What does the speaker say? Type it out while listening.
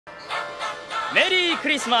Merry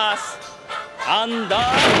Christmas and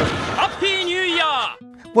Happy New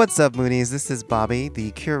Year! What's up, Moonies? This is Bobbie,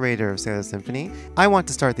 the curator of SERASYMPHONY. I want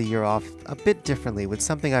to start the year off a bit differently with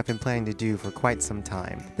something I've been planning to do for quite some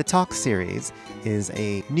time. The Talk series is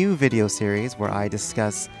a new video series where I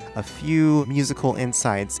discuss a few musical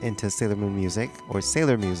insights into Sailor Moon music, or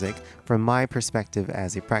Sailor music, from my perspective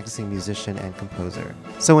as a practicing musician and composer.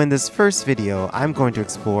 So in this first video, I'm going to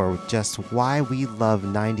explore just why we love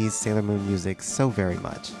 90s Sailor Moon music so very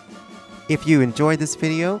much. If you enjoyed this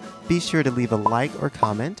video, be sure to leave a like or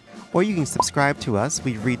comment, or you can subscribe to us.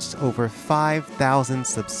 We've reached over 5,000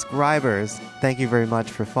 subscribers. Thank you very much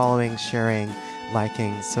for following, sharing,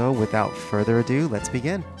 liking. So without further ado, let's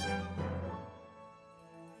begin.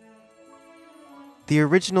 The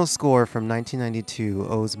original score from 1992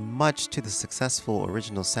 owes much to the successful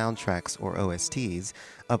original soundtracks, or OSTs,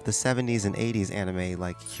 of the 70s and 80s anime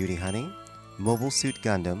like Cutie Honey, Mobile Suit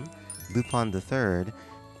Gundam, Lupin III,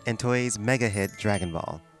 and Toei's mega hit Dragon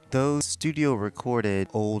Ball. Those studio-recorded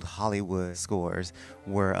old Hollywood scores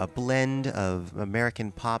were a blend of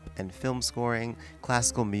American pop and film scoring,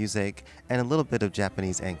 classical music, and a little bit of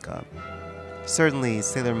Japanese enka. Certainly,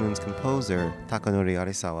 Sailor Moon's composer, Takanori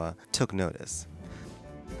Arisawa, took notice.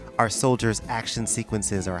 Our soldiers' action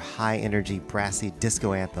sequences are high-energy, brassy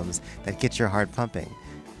disco anthems that get your heart pumping,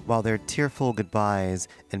 while their tearful goodbyes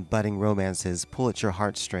and budding romances pull at your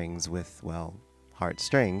heartstrings with, well,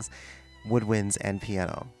 heartstrings, woodwinds, and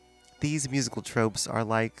piano. These musical tropes are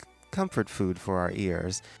like comfort food for our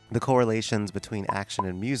ears. The correlations between action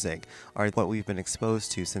and music are what we've been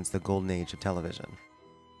exposed to since the golden age of television.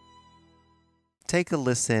 Take a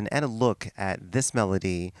listen and a look at this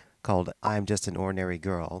melody called I'm Just an Ordinary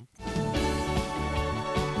Girl.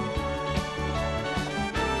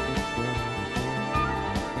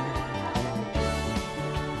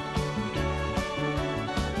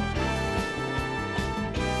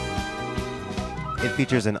 It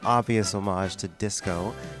features an obvious homage to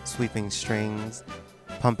disco, sweeping strings,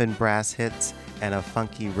 pumpin' brass hits, and a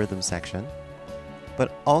funky rhythm section,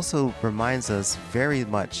 but also reminds us very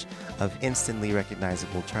much of instantly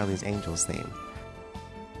recognizable Charlie's Angels theme.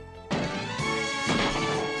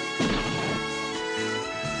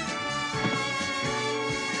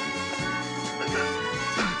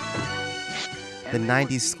 The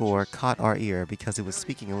 90s score caught our ear because it was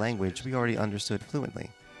speaking a language we already understood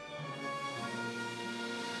fluently.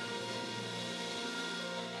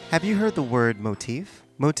 Have you heard the word motif?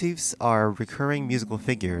 Motifs are recurring musical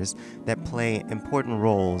figures that play important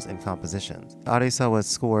roles in compositions. Arisawa's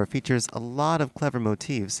score features a lot of clever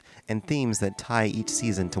motifs and themes that tie each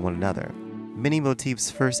season to one another. Many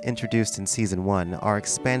motifs first introduced in Season 1 are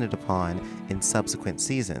expanded upon in subsequent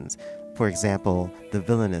seasons, for example, the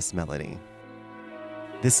villainous melody.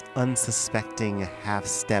 This unsuspecting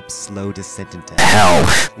half-step slow descent into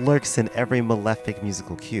hell lurks in every malefic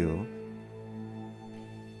musical cue.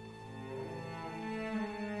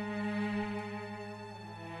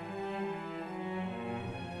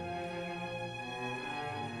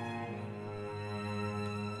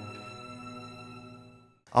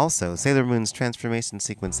 Also, Sailor Moon's transformation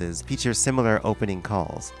sequences feature similar opening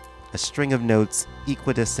calls, a string of notes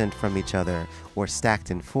equidistant from each other or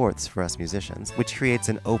stacked in fourths for us musicians, which creates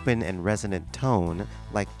an open and resonant tone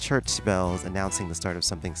like church bells announcing the start of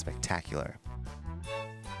something spectacular.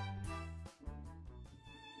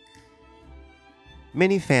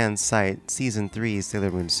 Many fans cite Season 3's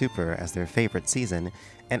Sailor Moon Super as their favorite season,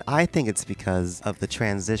 and I think it's because of the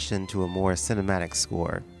transition to a more cinematic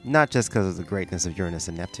score, not just because of the greatness of Uranus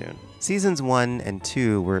and Neptune. Seasons 1 and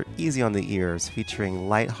 2 were easy on the ears, featuring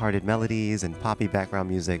light-hearted melodies and poppy background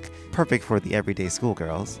music, perfect for the everyday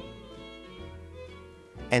schoolgirls,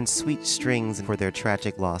 and sweet strings for their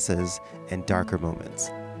tragic losses and darker moments.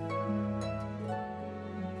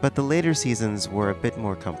 But the later seasons were a bit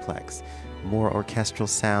more complex. More orchestral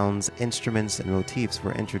sounds, instruments, and motifs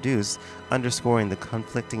were introduced, underscoring the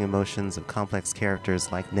conflicting emotions of complex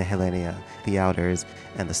characters like Nehelenia, the Outers,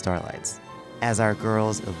 and the Starlights. As our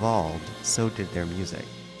girls evolved, so did their music.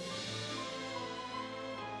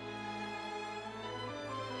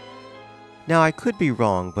 Now, I could be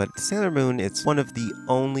wrong, but Sailor Moon is one of the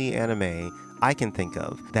only anime I can think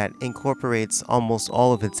of that incorporates almost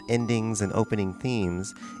all of its endings and opening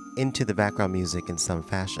themes into the background music in some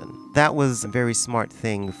fashion. That was a very smart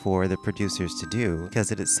thing for the producers to do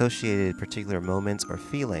because it associated particular moments or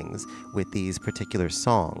feelings with these particular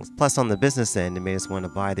songs. Plus, on the business end, it made us want to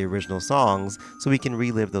buy the original songs so we can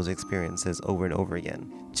relive those experiences over and over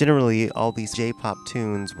again. Generally, all these J-pop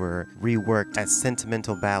tunes were reworked as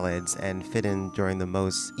sentimental ballads and fit in during the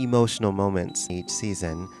most emotional moments each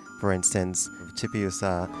season. For instance,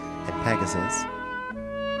 Chibiusa and Pegasus.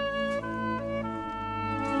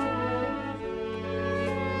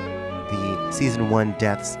 The Season 1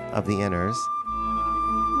 deaths of the Inners,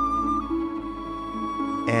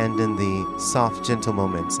 and in the soft, gentle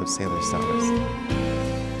moments of Sailor Stars.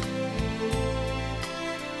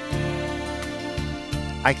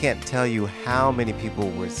 I can't tell you how many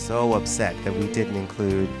people were so upset that we didn't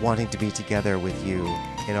include Wanting to Be Together with You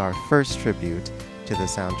in our first tribute to the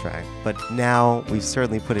soundtrack, but now we've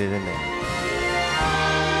certainly put it in there.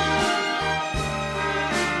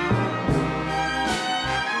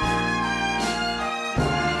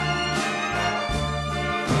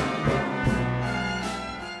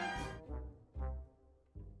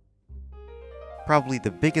 Probably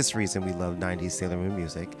the biggest reason we love 90s Sailor Moon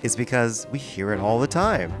music is because we hear it all the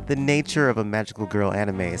time. The nature of a magical girl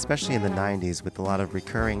anime, especially in the 90s with a lot of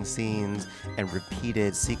recurring scenes and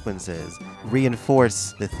repeated sequences,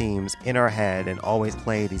 reinforce the themes in our head and always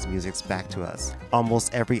play these musics back to us.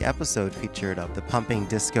 Almost every episode featured of the pumping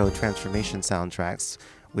disco transformation soundtracks,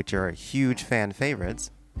 which are huge fan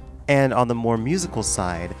favorites. And on the more musical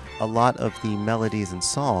side, a lot of the melodies and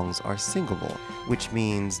songs are singable, which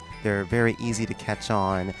means they're very easy to catch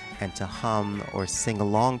on and to hum or sing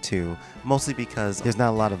along to, mostly because there's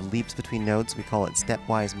not a lot of leaps between notes. We call it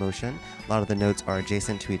stepwise motion. A lot of the notes are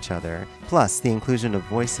adjacent to each other. Plus, the inclusion of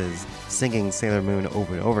voices singing Sailor Moon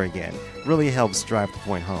over and over again really helps drive the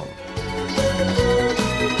point home.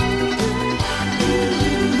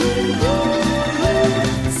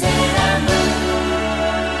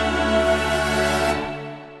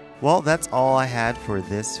 Well, that's all I had for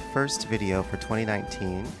this first video for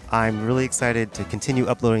 2019. I'm really excited to continue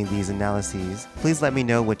uploading these analyses. Please let me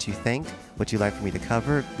know what you think, what you'd like for me to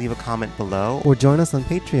cover. Leave a comment below, or join us on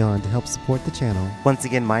Patreon to help support the channel. Once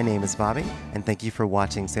again, my name is Bobbie, and thank you for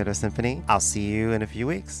watching SERASYMPHONY. I'll see you in a few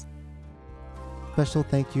weeks. Special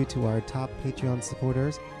thank you to our top Patreon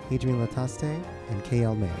supporters, Adrian Lataste and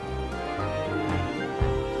KL May.